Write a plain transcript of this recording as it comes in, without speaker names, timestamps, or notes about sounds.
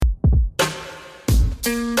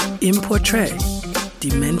Im Portrait,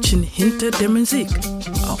 die Menschen hinter der Musik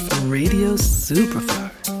auf Radio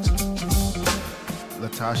Superfly.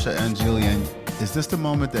 LaTasha and Jillian, is this the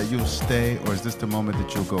moment that you'll stay or is this the moment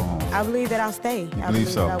that you'll go home? I believe that I'll stay. You believe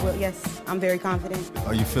so? I will. Yes, I'm very confident.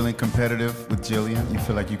 Are you feeling competitive with Jillian? You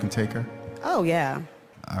feel like you can take her? Oh, yeah.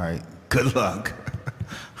 All right, good luck.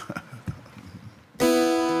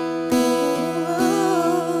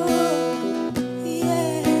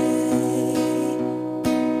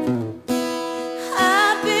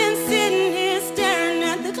 I've been sitting here staring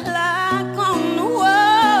at the clock on the wall.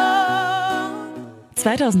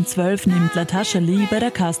 2012 nimmt LaTasha Lee bei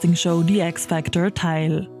der Castingshow The X Factor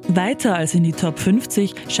teil. Weiter als in die Top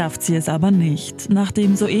 50 schafft sie es aber nicht. Nach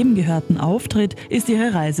dem soeben gehörten Auftritt ist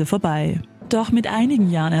ihre Reise vorbei. Doch mit einigen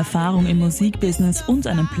Jahren Erfahrung im Musikbusiness und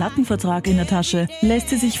einem Plattenvertrag in der Tasche lässt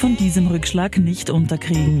sie sich von diesem Rückschlag nicht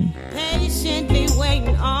unterkriegen. Patiently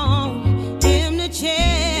waiting on him to change.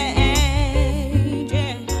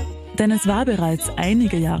 Denn es war bereits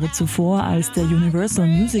einige Jahre zuvor, als der Universal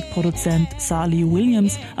Music Produzent Sally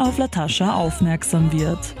Williams auf LaTasha aufmerksam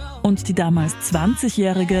wird. Und die damals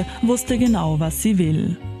 20-Jährige wusste genau, was sie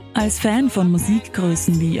will. Als Fan von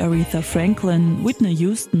Musikgrößen wie Aretha Franklin, Whitney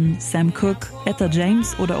Houston, Sam Cooke, Etta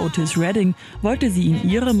James oder Otis Redding wollte sie in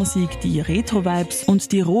ihrer Musik die Retro-Vibes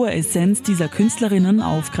und die rohe Essenz dieser Künstlerinnen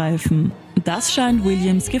aufgreifen. Das scheint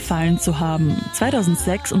Williams gefallen zu haben.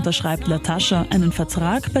 2006 unterschreibt LaTasha einen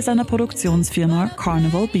Vertrag bei seiner Produktionsfirma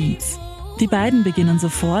Carnival Beats. Die beiden beginnen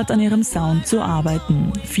sofort an ihrem Sound zu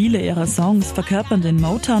arbeiten. Viele ihrer Songs verkörpern den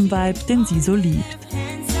Motown-Vibe, den sie so liebt.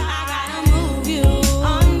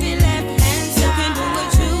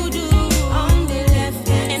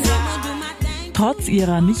 Trotz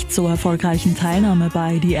ihrer nicht so erfolgreichen Teilnahme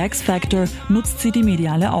bei The X Factor nutzt sie die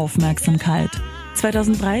mediale Aufmerksamkeit.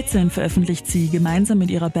 2013 veröffentlicht sie gemeinsam mit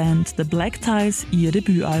ihrer Band The Black Ties ihr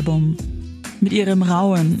Debütalbum. Mit ihrem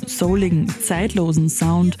rauen, souligen, zeitlosen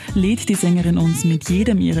Sound lädt die Sängerin uns mit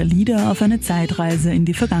jedem ihrer Lieder auf eine Zeitreise in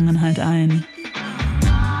die Vergangenheit ein.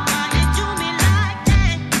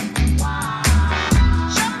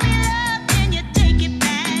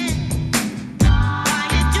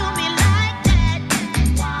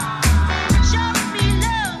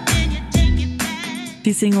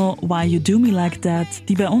 Die Single Why You Do Me Like That,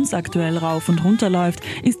 die bei uns aktuell rauf und runter läuft,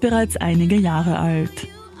 ist bereits einige Jahre alt.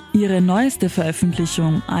 Ihre neueste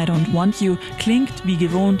Veröffentlichung I Don't Want You klingt wie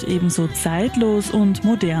gewohnt ebenso zeitlos und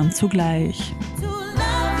modern zugleich.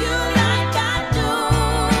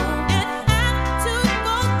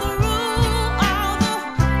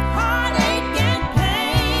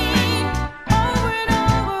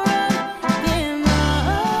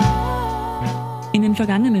 In den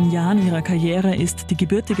vergangenen Jahren ihrer Karriere ist die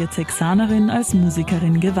gebürtige Texanerin als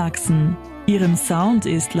Musikerin gewachsen. Ihrem Sound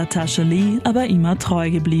ist LaTasha Lee aber immer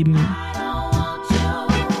treu geblieben.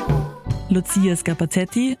 Lucia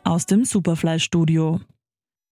Scapazetti aus dem Superfly-Studio.